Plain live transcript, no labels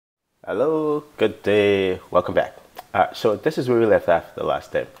Hello, good day, welcome back. So this is where we left off the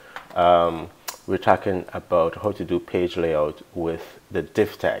last time. We're talking about how to do page layout with the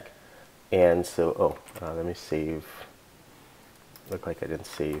div tag. And so, let me save. Look like I didn't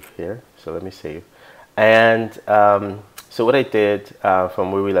save here, so let me save. And so what I did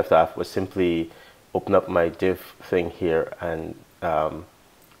from where we left off was simply open up my div thing here and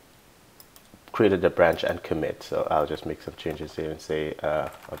created a branch and commit. So I'll just make some changes here and say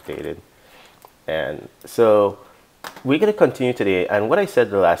updated. And so we're going to continue today. And what I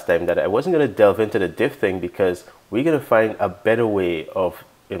said the last time, that I wasn't going to delve into the div thing because we're going to find a better way of,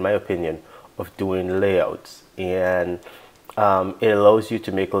 in my opinion, of doing layouts. And it allows you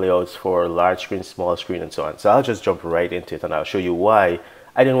to make layouts for large screen, small screen, and so on. So I'll just jump right into it and I'll show you why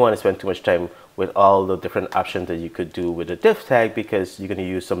I didn't want to spend too much time with all the different options that you could do with a div tag, because you're going to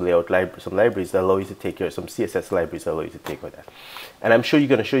use some layout some libraries that allow you to take care of some CSS libraries that allow you to take care of that. And I'm sure you're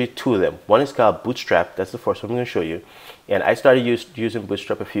going to show you two of them. One is called Bootstrap. That's the first one I'm going to show you. And I started using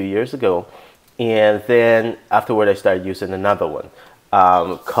Bootstrap a few years ago. And then afterward, I started using another one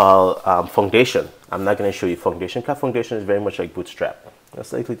called Foundation. I'm not going to show you Foundation, because Foundation is very much like Bootstrap. A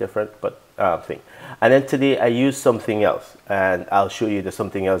slightly different, but thing. And then today I use something else, and I'll show you the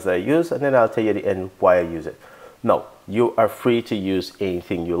something else that I use, and then I'll tell you at the end why I use it. No, you are free to use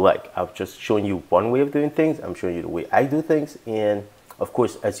anything you like. I've just shown you one way of doing things. I'm showing you the way I do things, and of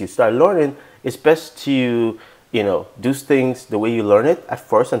course, as you start learning, it's best to do things the way you learn it at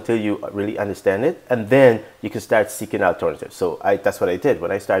first until you really understand it, and then you can start seeking alternatives. So that's what I did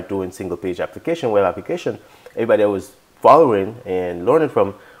when I started doing single page application, web application. Everybody I was following and learning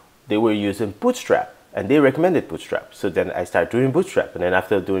from, they were using Bootstrap, and they recommended Bootstrap. So then I started doing Bootstrap, and then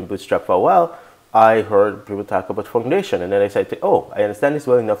after doing Bootstrap for a while, I heard people talk about Foundation, and then I said, oh, I understand this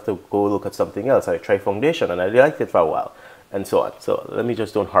well enough to go look at something else. I tried Foundation, and I liked it for a while, and so on. So let me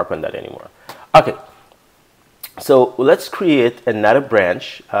just don't harp on that anymore. Okay, so let's create another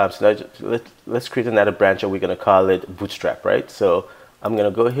branch. Let's create another branch, and we're going to call it Bootstrap, right? So I'm going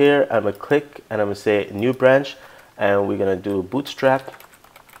to go here, I'm going to click, and I'm going to say new branch, and we're going to do Bootstrap.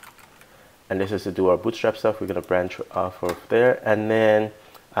 And this is to do our Bootstrap stuff. We're going to branch off of there, and then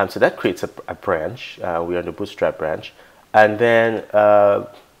so that creates a branch. We're on the Bootstrap branch, and then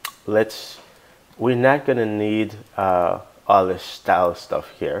we're not going to need all this style stuff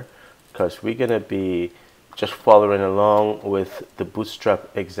here, because we're going to be just following along with the Bootstrap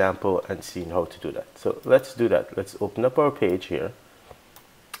example and seeing how to do that. So let's do that. Let's open up our page here,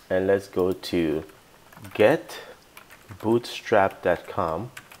 and let's go to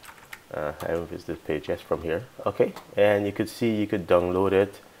getbootstrap.com. I haven't visited this page yet from here. Okay, and you could see you could download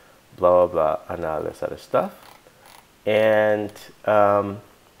it, blah blah blah, and all this other stuff. And I'm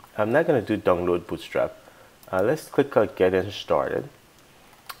not going to do download Bootstrap. Let's click on getting started,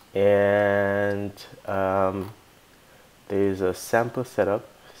 and there's a sample setup,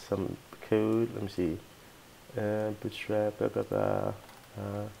 some code. Let me see, Bootstrap, blah blah blah.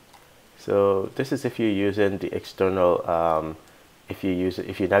 So this is if you're using the external. If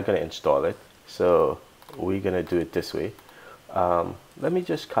you're not going to install it. So we're going to do it this way. Let me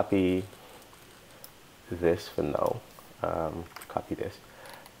just copy this for now. Copy this.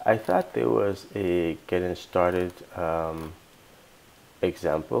 I thought there was a getting started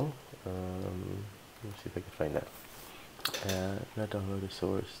example. Let me see if I can find that. Not download the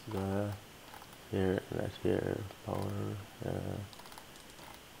source. Here, not here. Power.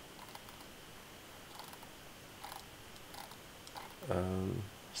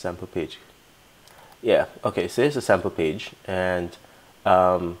 Sample page. Yeah, okay, so here's a sample page, and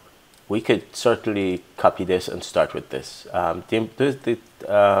we could certainly copy this and start with this. Let's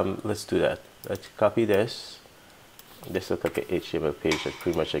do that. Let's copy this. This looks like an HTML page that's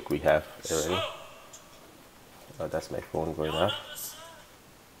pretty much like we have already. Oh, that's my phone going off.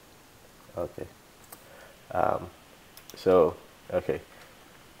 Okay. Okay.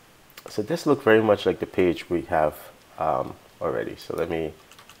 So this looks very much like the page we have already. So let me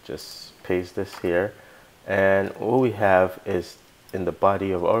just paste this here, and what we have is in the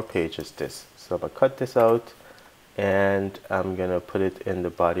body of our page is this. So I'm gonna cut this out, and I'm gonna put it in the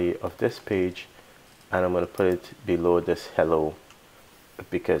body of this page, and I'm gonna put it below this hello,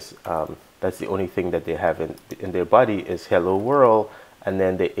 because that's the only thing that they have in their body is hello world, and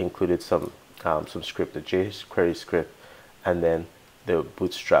then they included some script, the jQuery script, and then the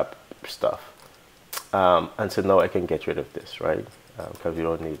Bootstrap stuff. And so now I can get rid of this, right? Because we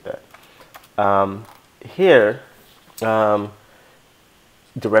don't need that. Here,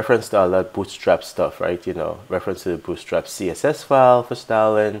 the reference to all that Bootstrap stuff, right? Reference to the Bootstrap CSS file for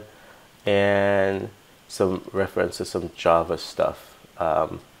styling, and some reference to some Java stuff.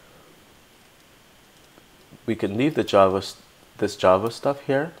 we can leave the this Java stuff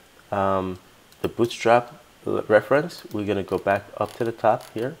here. The Bootstrap reference, we're going to go back up to the top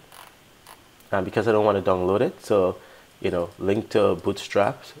here. Because I don't want to download it, so link to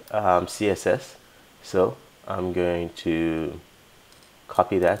Bootstrap CSS. So I'm going to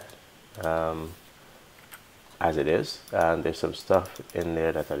copy that as it is, and there's some stuff in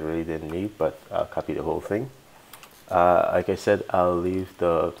there that I really didn't need, but I'll copy the whole thing. Like I said, I'll leave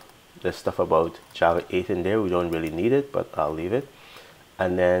the stuff about Java 8 in there. We don't really need it, but I'll leave it.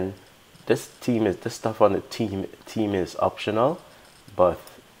 And then this stuff on the theme is optional, but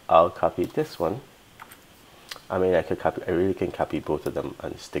I'll copy this one. I mean, I really can copy both of them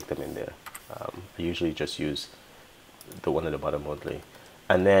and stick them in there. I usually just use the one at the bottom only.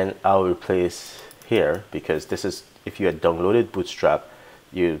 And then I'll replace here, because this is, if you had downloaded Bootstrap,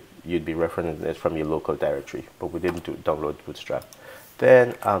 you'd be referencing it from your local directory, but we didn't download Bootstrap.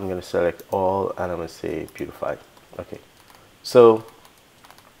 Then I'm going to select all, and I'm going to say beautify. Okay, so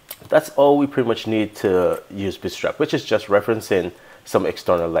that's all we pretty much need to use Bootstrap, which is just referencing some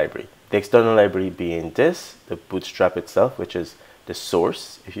external library. The external library being this, the Bootstrap itself, which is the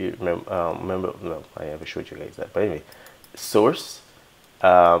source. If you remember, no, I never showed you guys that. But anyway, source,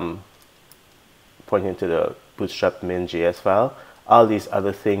 pointing to the Bootstrap min.js file. All these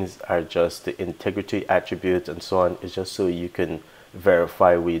other things are just the integrity attributes and so on. It's just so you can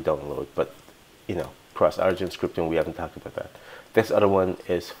verify we download. But cross-origin scripting, we haven't talked about that. This other one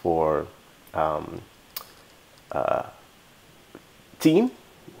is for theme.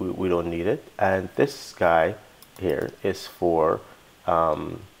 We don't need it. And this guy here is for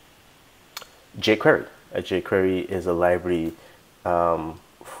jQuery. A jQuery is a library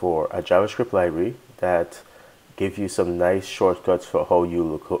for a JavaScript library that gives you some nice shortcuts for how you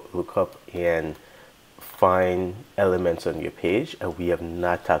look up and find elements on your page. And we have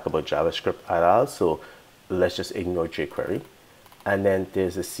not talked about JavaScript at all, so let's just ignore jQuery. And then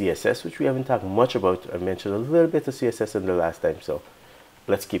there's the CSS, which we haven't talked much about. I mentioned a little bit of CSS in the last time, so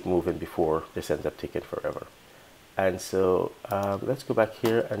let's keep moving before this ends up taking forever. And so let's go back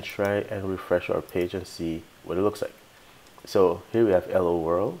here and try and refresh our page and see what it looks like. So here we have Hello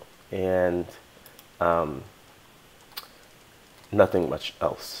World, and nothing much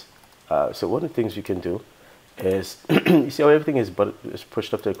else. So one of the things you can do is, you see how everything is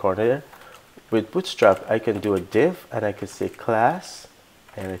pushed up to the corner there? With Bootstrap, I can do a div, and I can say class,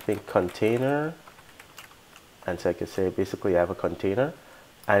 and I think container, and so I can say basically I have a container,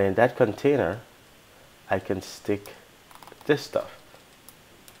 and in that container I can stick this stuff.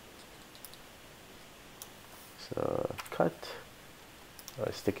 So cut,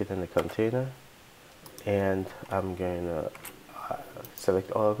 I stick it in the container, and I'm going to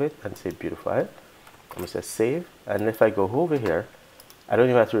select all of it and say beautify it. I'm going to say save, and if I go over here, I don't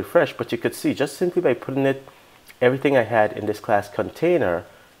even have to refresh, but you could see just simply by putting it, everything I had in this class container,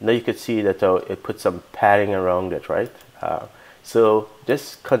 now you could see that it put some padding around it, right? So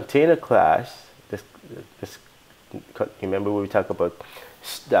this container class, you remember when we talked about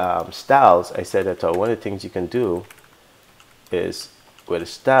styles, I said that one of the things you can do is, with a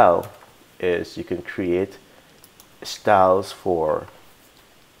style, is you can create styles for,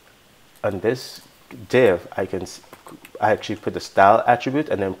 on this div, I actually put the style attribute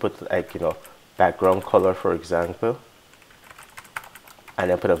and then put background color, for example, and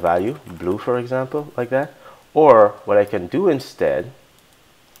then put a value, blue, for example, like that. Or what I can do instead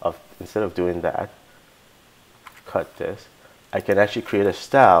of doing that, cut this, I can actually create a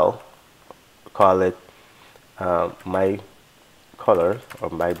style, call it my color, or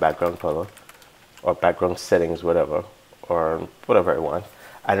my background color, or background settings, whatever, or whatever I want.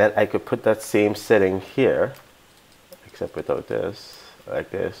 And then I could put that same setting here, except without this,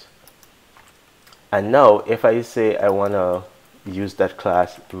 like this. And now if I say I want to use that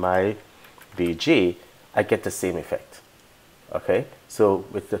class my VG, I get the same effect. Okay, so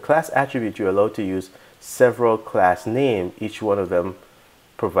with the class attribute, you're allowed to use several class name, each one of them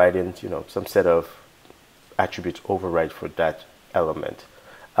providing some set of attribute override for that element.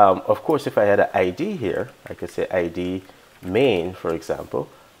 Of course, if I had an ID here, I could say ID main, for example.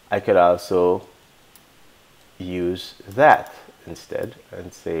 I could also use that instead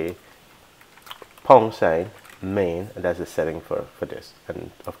and say pound sign main, and that's the setting for this.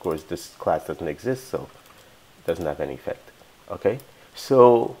 And of course, this class doesn't exist, so it doesn't have any effect. Okay,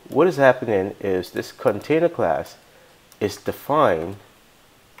 so what is happening is this container class is defined,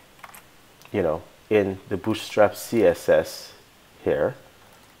 in the Bootstrap CSS here.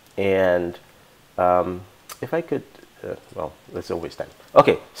 And if I could, well, let's don't waste time.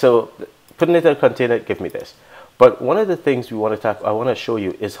 Okay, so putting it in a container, give me this. But one of the things I want to show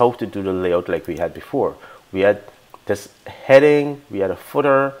you is how to do the layout like we had before. We had this heading, we had a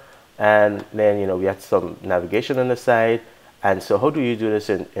footer, and then we had some navigation on the side. And so how do you do this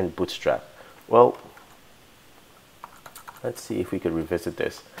in Bootstrap? Well, let's see if we could revisit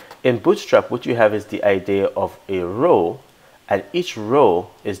this. In Bootstrap, what you have is the idea of a row, and each row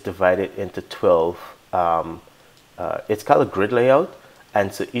is divided into 12. It's called a grid layout,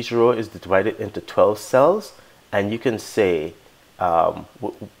 and so each row is divided into 12 cells, and you can say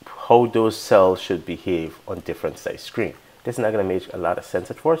how those cells should behave on different size screen. This is not going to make a lot of sense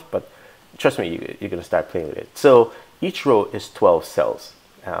at first, but trust me, you're going to start playing with it. So each row is 12 cells,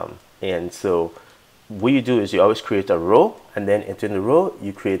 and so what you do is you always create a row, and then within the row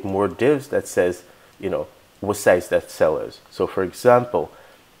you create more divs that says what size that cell is. So for example,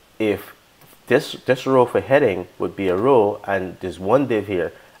 if this row for heading would be a row, and there's one div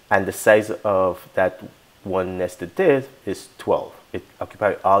here, and the size of that one nested div is 12. It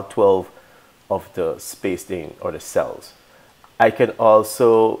occupies all 12 of the spaced in or the cells. I can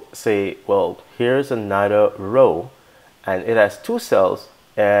also say, well, here's another row, and it has 2 cells,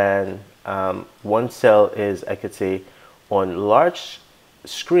 and one cell is, I could say, on large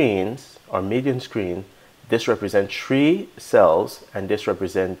screens or medium screen, this represents 3 cells, and this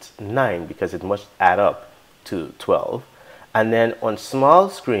represents 9 because it must add up to 12. And then on small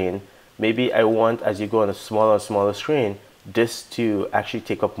screen, maybe I want, as you go on a smaller and smaller screen, this to actually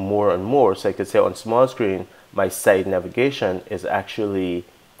take up more and more. So I could say on small screen, my side navigation is actually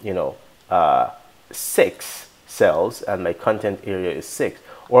 6 cells, and my content area is 6.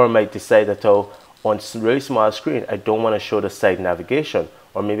 Or I might decide that on really small screen, I don't want to show the side navigation,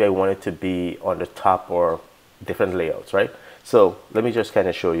 or maybe I want it to be on the top or different layouts, right? So let me just kind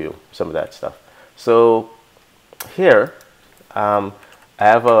of show you some of that stuff. So here, I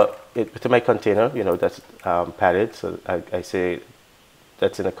have within my container, that's padded. So I say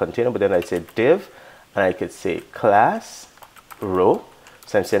that's in a container, but then I say div, and I could say class row.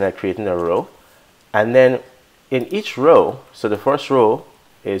 So I'm saying I'm creating a row, and then in each row, so the first row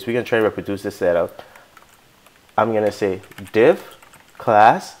is, we're going to try to reproduce this setup. I'm going to say div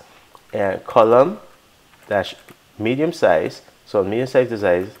class and column dash medium size. So medium size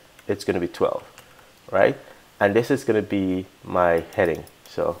size, it's going to be 12, right? And this is going to be my heading.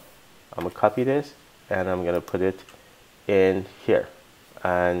 So I'm going to copy this, and I'm going to put it in here.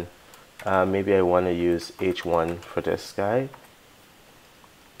 And maybe I want to use H1 for this guy.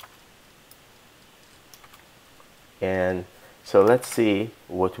 And so let's see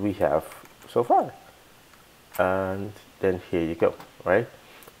what we have so far. And then here you go, right?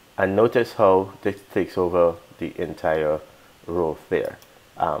 And notice how this takes over the entire row there,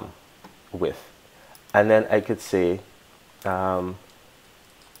 width. And then I could say,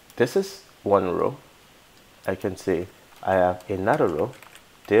 this is one row. I can say I have another row,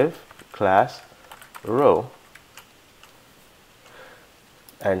 div class row.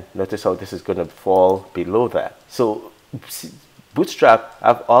 And notice how this is going to fall below that. So Bootstrap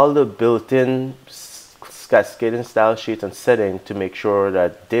have all the built-in cascading style sheets and setting to make sure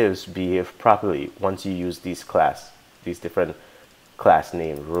that divs behave properly once you use these different class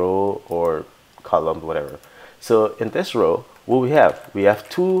name, row or column, whatever. So in this row, what we have? We have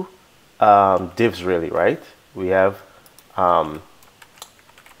 2 divs really, right? We have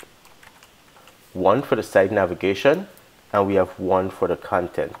one for the site navigation, and we have one for the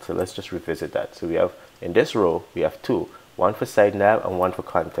content. So let's just revisit that. So we have, in this row, we have 2, one for site nav and one for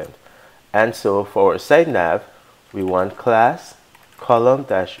content. And so for our site nav, we want class column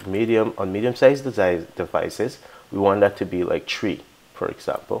dash medium on medium sized devices. We want that to be like 3, for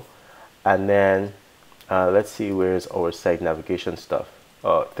example. And then let's see, where's our site navigation stuff.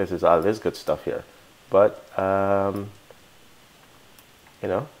 Oh, this is all this good stuff here. But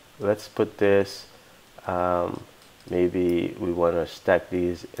let's put this, maybe we want to stack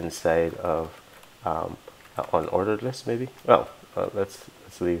these inside of on ordered list, maybe. Well, let's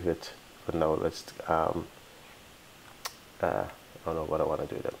leave it for now. Let's I don't know what I want to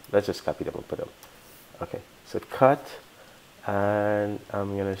do with them. Let's just copy them and put them. Okay, so cut, and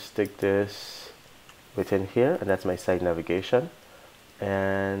I'm gonna stick this within here, and that's my site navigation.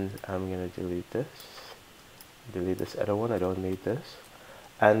 And I'm gonna delete this other one. I don't need this.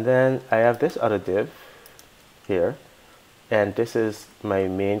 And then I have this other div here, and this is my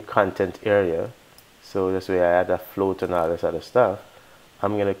main content area. So this way I add a float and all this other stuff.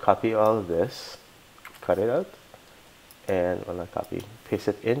 I'm gonna copy all of this, cut it out, and when I copy, paste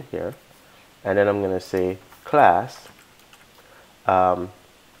it in here, and then I'm gonna say class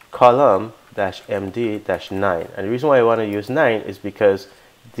column dash md dash 9. And the reason why I want to use 9 is because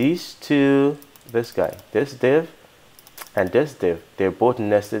these two, this guy, this div and this div, they're both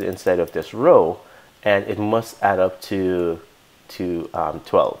nested inside of this row, and it must add up to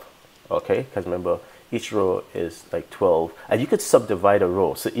 12. Okay, because remember each row is like 12, and you could subdivide a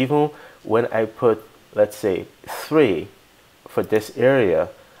row. So even when I put, let's say, 3 for this area,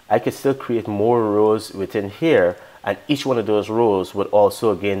 I could still create more rows within here, and each one of those rows would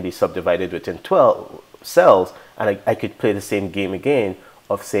also again be subdivided within 12 cells, and I could play the same game again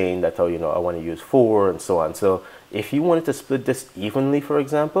of saying that, oh, you know, I want to use 4 and so on. So if you wanted to split this evenly, for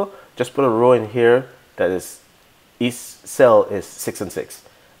example, just put a row in here that is, each cell is 6 and 6,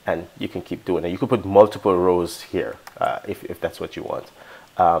 and you can keep doing it. You could put multiple rows here if that's what you want.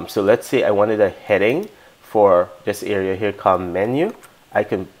 So let's say I wanted a heading for this area here called menu. I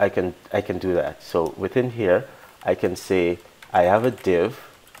can do that. So within here, I can say I have a div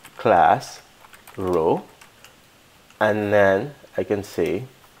class row, and then I can say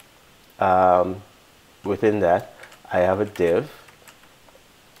within that I have a div,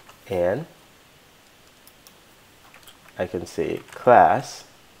 and I can say class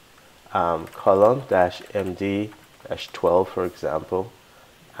column dash md dash 12, for example,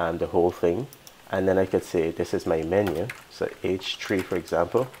 and the whole thing. And then I could say this is my menu, so h3, for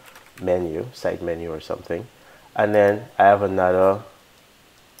example, menu, side menu or something. And then I have another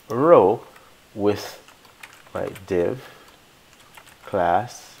row with my div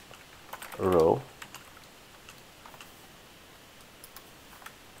class row,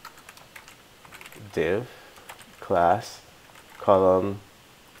 div class column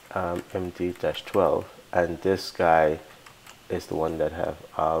md-12, and this guy is the one that have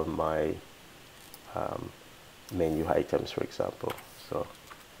all my menu items, for example. So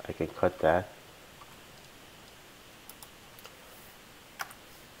I can cut that,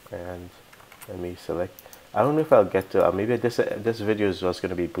 and let me select. I don't know if I'll get to maybe this video is just going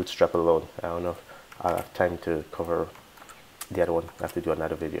to be Bootstrap alone. I don't know if I'll have time to cover the other one. I have to do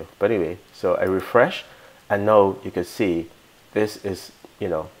another video, but anyway, so I refresh, and now you can see this is, you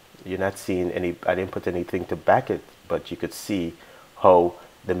know, you're not seeing any, I didn't put anything to back it, but you could see how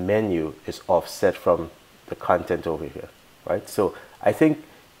the menu is offset from the content over here, right? So I think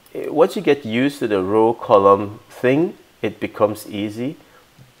once you get used to the row column thing, it becomes easy.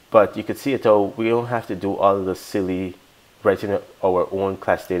 But you could see it how we don't have to do all the silly writing our own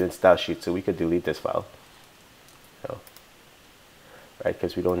class data and style sheet, so we could delete this file, you know, right?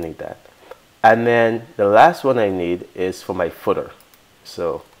 Because we don't need that. And then the last one I need is for my footer.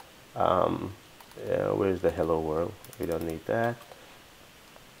 So where's the hello world? We don't need that.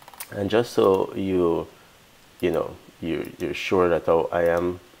 And just so you're sure that, oh, I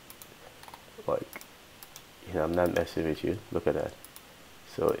am, like, you know, I'm not messing with you. Look at that.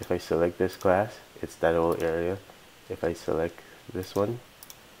 So if I select this class, it's that whole area. If I select this one,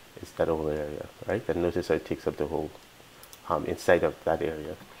 it's that whole area, right? And notice how it takes up the whole inside of that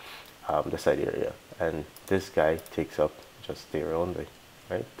area, the side area. And this guy takes up just there only,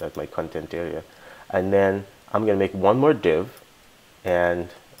 right? That's my content area. And then I'm going to make one more div, and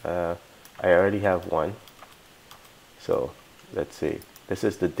I already have one. So let's see. This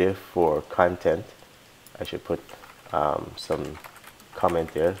is the div for content. I should put some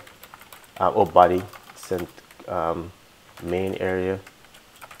comment there. Body sent main area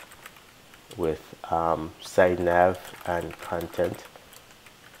with side nav and content,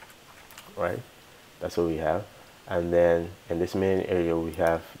 right? That's what we have. And then in this main area we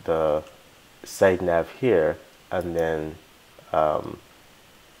have the side nav here, and then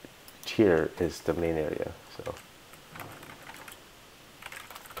here is the main area, so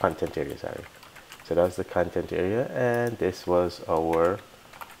content area, sorry. So that's the content area, and this was our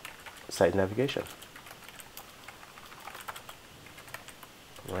site navigation,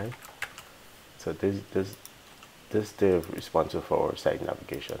 right? So this div responsible for our site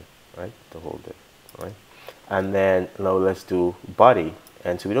navigation, right? The whole div, right? And then now let's do body,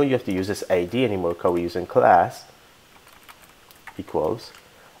 and so we don't have to use this ID anymore because we're using class equals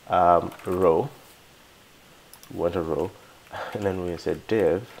row. We want a row, and then we say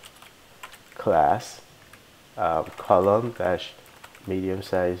div class column dash medium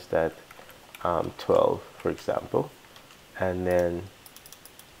size that 12, for example. And then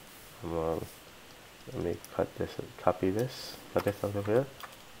let me cut this and copy this, cut this out of here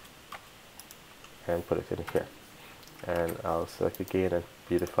and put it in here, and I'll select again and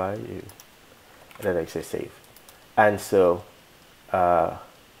beautify you, and then I say save. And so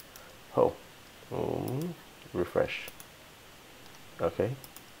refresh. Okay,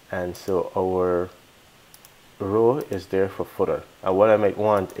 and so our row is there for footer, and what I might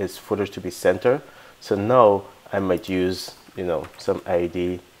want is footer to be center. So now I might use, you know, some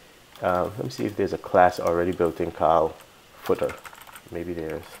ID. Let me see if there's a class already built in called footer. Maybe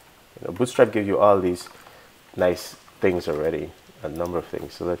there's. You know, Bootstrap gives you all these nice things already, a number of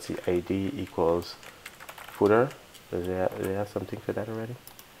things. So let's see, ID equals footer. Do they have something for that already?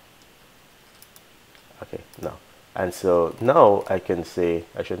 Okay, no. And so now I can say,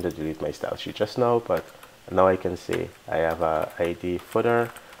 I shouldn't have deleted my style sheet just now, but now I can say I have a ID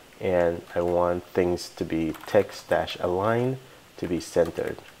footer and I want things to be text dash align to be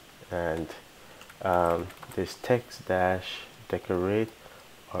centered. And this text dash decorate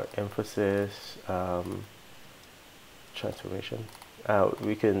or emphasis transformation.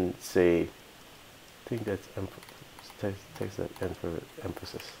 We can say, I think that's text that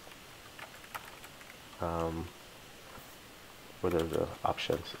emphasis. What are the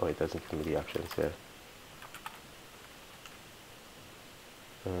options? Oh, it doesn't give me the options here.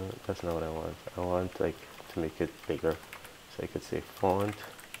 That's not what I want. I want like to make it bigger. So I could say font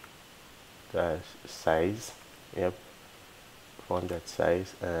dash size. Yep. Font that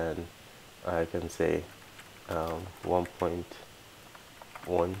size, and I can say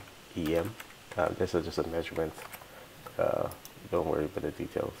 1.1 EM. This is just a measurement. Don't worry about the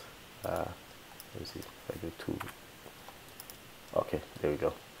details. Let me see if I do 2. Okay, there we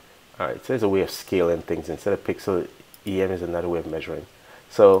go. Alright, so there's a way of scaling things. Instead of pixel, EM is another way of measuring.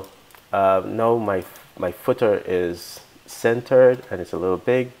 So now my footer is centered and it's a little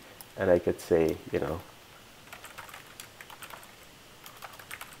big, and I could say, you know,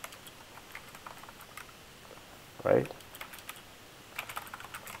 right?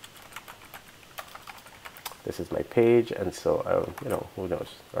 This is my page, and so you know, who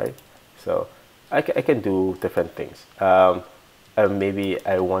knows, right? So I can do different things. Maybe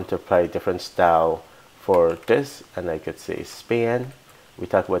I want to apply a different style for this, and I could say span. We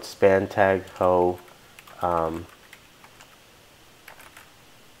talked about span tag, how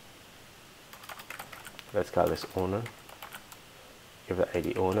let's call this owner, give the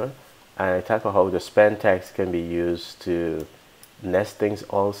ID owner, and I talk about how the span tags can be used to nest things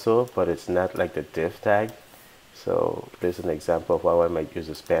also, but it's not like the div tag. So there's an example of how I might use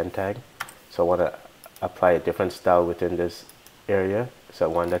a span tag. So I want to apply a different style within this area, so I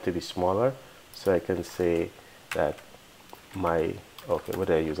want that to be smaller. So I can say that my, okay, what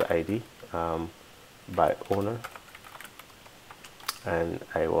did I use, ID by owner, and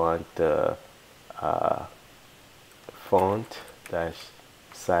I want the font dash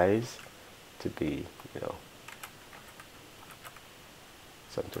size to be, you know,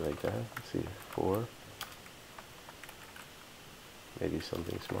 something like that. Let's see, 4, maybe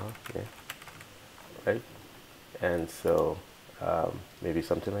something small, yeah, right? And so maybe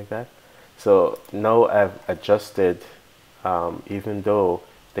something like that. So now I've adjusted, even though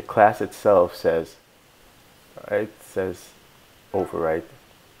the class itself says, right, says override,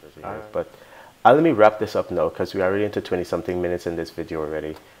 but let me wrap this up now, because we're already into 20 something minutes in this video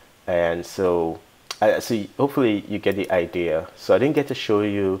already. And so so hopefully you get the idea. So I didn't get to show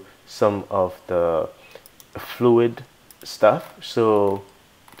you some of the fluid stuff. So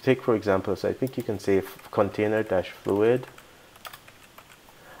take for example, so I think you can say container dash fluid,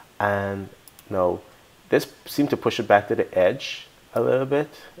 and now this seemed to push it back to the edge a little bit,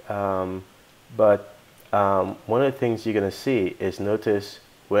 but one of the things you're going to see is, notice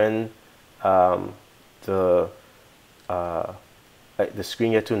when the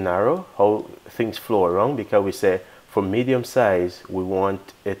screen gets too narrow, how things flow around, because we say for medium size we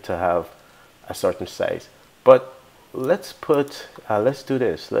want it to have a certain size. But let's put let's do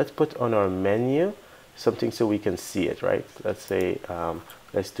this. Let's put on our menu something so we can see it, right? Let's say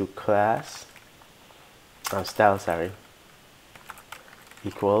let's do class style, sorry,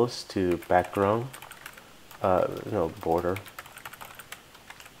 equals to background, no, border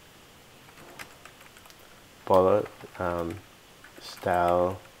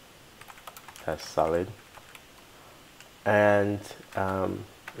style as solid, and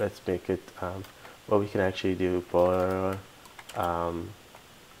let's make it well, we can actually do border 2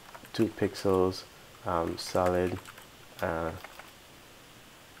 pixels, solid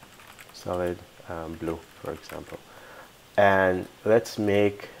blue, for example. And let's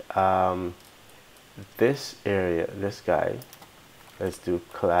make this area, this guy, let's do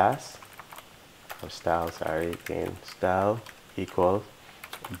class or style, sorry, again, style equals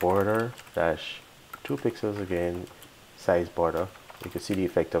border dash 2 pixels, again, size border. You can see the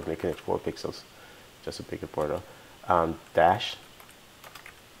effect of making it 4 pixels, just a bigger border, dash,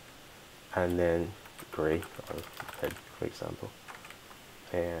 and then gray or red, for example,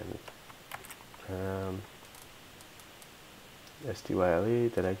 and style,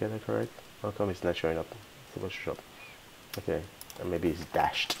 did I get it correct? How come it's not showing up? It's supposed to show up. Okay, and maybe it's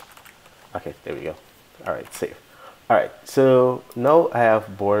dashed. Okay, there we go. All right, save. All right, so now I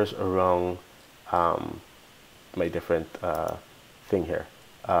have borders around my different thing here.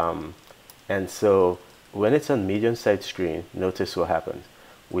 And so when it's on medium sized screen, notice what happens.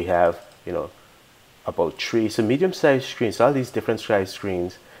 We have, you know, about 3. So medium sized screens, all these different size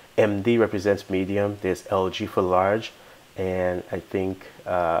screens, MD represents medium, there's LG for large, and I think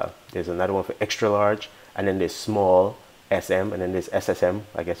there's another one for extra large, and then there's small, SM, and then there's SSM,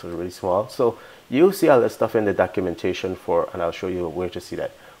 I guess was really small. So you'll see all that stuff in the documentation for, and I'll show you where to see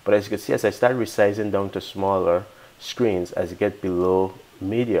that. But as you can see, as I start resizing down to smaller screens, as you get below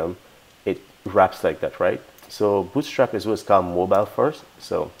medium, it wraps like that, right? So Bootstrap is what's called mobile first.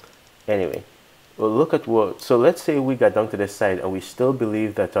 So anyway, well, look at what, so let's say we got down to this side and we still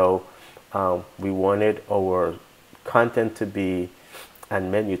believe that we wanted our content to be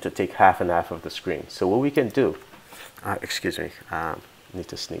and menu to take half and half of the screen. So what we can do, excuse me, need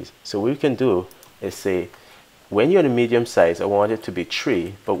to sneeze. So what we can do is say, when you're in a medium size, I want it to be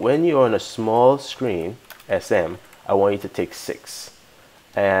 3, but when you're on a small screen, SM, I want you to take 6.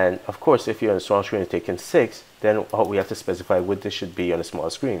 And of course, if you're on a small screen and taking 6, then we have to specify what this should be on a small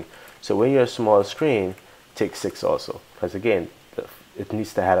screen. So when you're a small screen, take 6 also, because again, it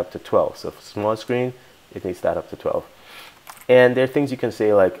needs to add up to 12. So for small screen, it needs to add up to 12. And there are things you can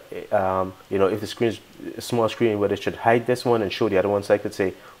say like, you know, if the screen is a small screen, whether it should hide this one and show the other one. So I could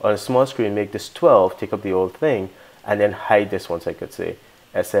say on a small screen, make this 12, take up the old thing, and then hide this one. So I could say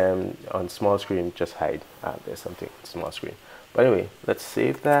SM on small screen, just hide. There's something small screen. But anyway, let's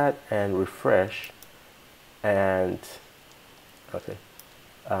save that and refresh. And okay,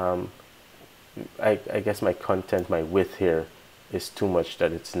 I guess my content, my width here is too much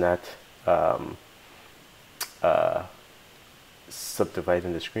that it's not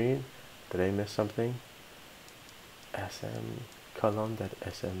subdividing the screen. Did I miss something? SM column that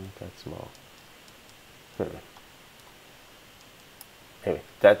SM that small. Anyway,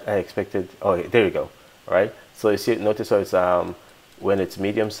 that I expected. Oh, there you go. All right. So you see, notice how it's when it's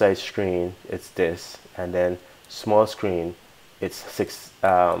medium-sized screen, it's this, and then small screen, it's 6.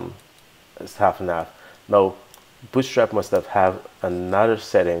 It's half and half. Now, Bootstrap must have another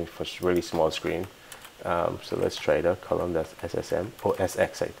setting for really small screen. So let's try the column that's SSM or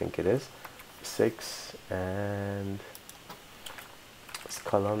SX, I think it is 6, and this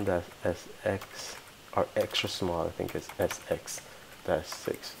column that's SX or extra small, I think it's SX, that's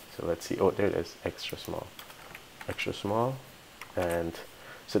 6. So let's see. Oh, there it is, extra small, and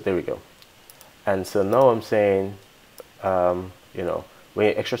so there we go. And so now I'm saying, you know, when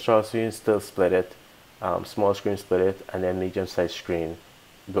you extra small screen, still split it, small screen split it, and then medium sized screen,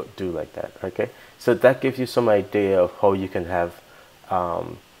 do like that. Okay, so that gives you some idea of how you can have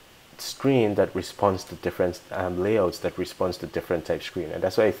screen that responds to different layouts that responds to different type screen. And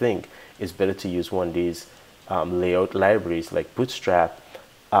that's why I think it's better to use one of these layout libraries like Bootstrap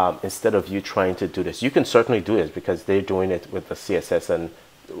instead of you trying to do this. You can certainly do this because they're doing it with the CSS and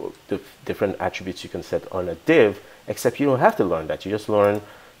the different attributes you can set on a div, except you don't have to learn that. You just learn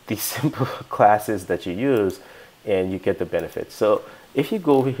these simple classes that you use and you get the benefit. So if you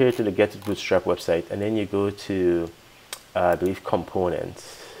go over here to the Get It Bootstrap website and then you go to I believe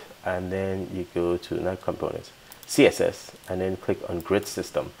components, and then you go to not components, CSS, and then click on grid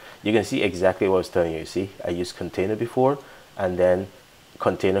system, you can see exactly what I was telling you. You see, I used container before, and then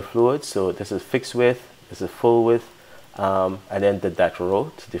container fluid. So this is fixed width, this is full width, and then the that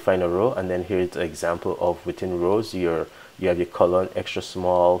row to define a row. And then here's an example of within rows, you have your column extra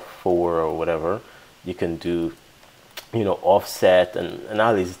small, 4 or whatever. You can do, you know, offset and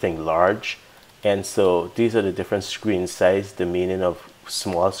all these things large. And so these are the different screen size, the meaning of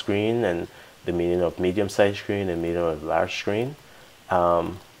small screen and the meaning of medium size screen and meaning of large screen.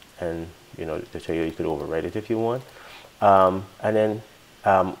 And you know, to tell you, you could overwrite it if you want. And then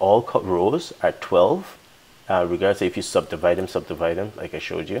all rows are 12, regardless if you subdivide them like I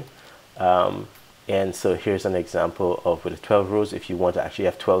showed you. And so here's an example of with the 12 rows. If you want to actually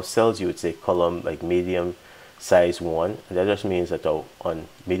have 12 cells, you would say column like medium size 1, and that just means that on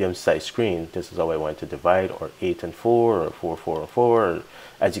medium size screen, this is how I want to divide, or 8 and 4, or 4, 4 and 4. And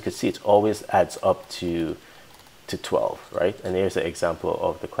as you can see, it always adds up to 12, right? And here's an example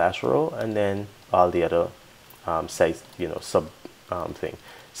of the class row, and then all the other size, you know, sub thing.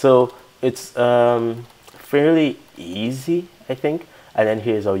 So it's fairly easy, I think. And then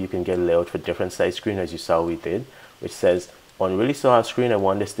here's how you can get layout for different size screen, as you saw we did, which says on really small screen, I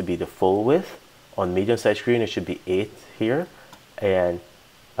want this to be the full width. On medium size screen, it should be 8 here, and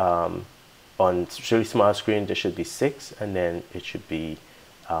on really small screen, there should be 6, and then it should be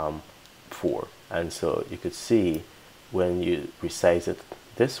 4. And so you could see when you resize it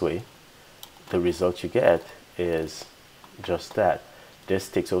this way, the result you get is just that. This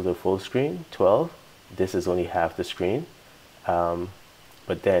takes over the full screen, 12. This is only half the screen.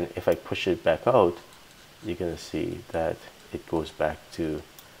 But then if I push it back out, you're going to see that it goes back to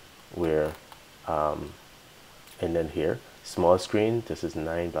where, and then here, small screen, this is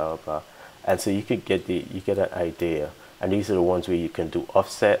 9, blah, blah, blah. And so you could get you get an idea. And these are the ones where you can do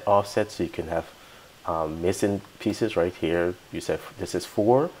offset, so you can have missing pieces right here. You said this is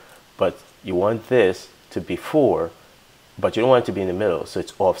 4, but you want this to be 4, but you don't want it to be in the middle, so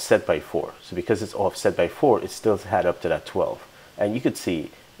it's offset by 4. So because it's offset by 4, it still add up to that 12. And you could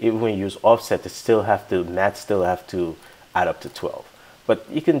see, even when you use offset, it still have to, math still have to add up to 12. But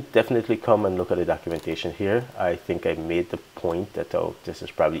you can definitely come and look at the documentation here. I think I made the point that, oh, this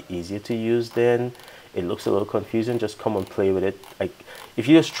is probably easier to use than it looks a little confusing. Just come and play with it. Like, if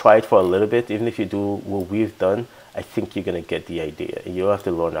you just try it for a little bit, even if you do what we've done, I think you're going to get the idea. You don't have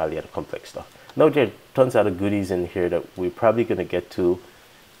to learn all the other complex stuff. Now, there are tons of other goodies in here that we're probably going to get to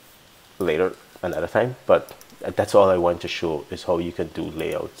later, another time. But that's all I want to show, is how you can do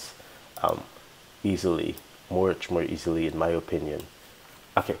layouts easily, much more easily, in my opinion.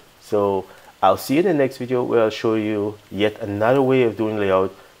 Okay, so I'll see you in the next video where I'll show you yet another way of doing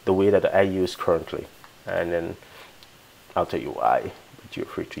layout, the way that I use currently. And then I'll tell you why, but you're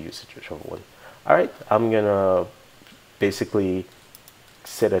free to use whichever one. All right, I'm gonna basically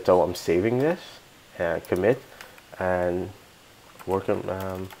set it how I'm saving this and commit and work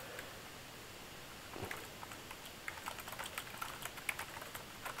on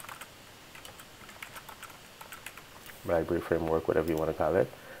library framework, whatever you want to call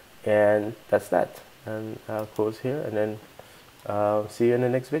it. And that's that. And I'll close here, and then see you in the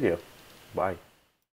next video. Bye.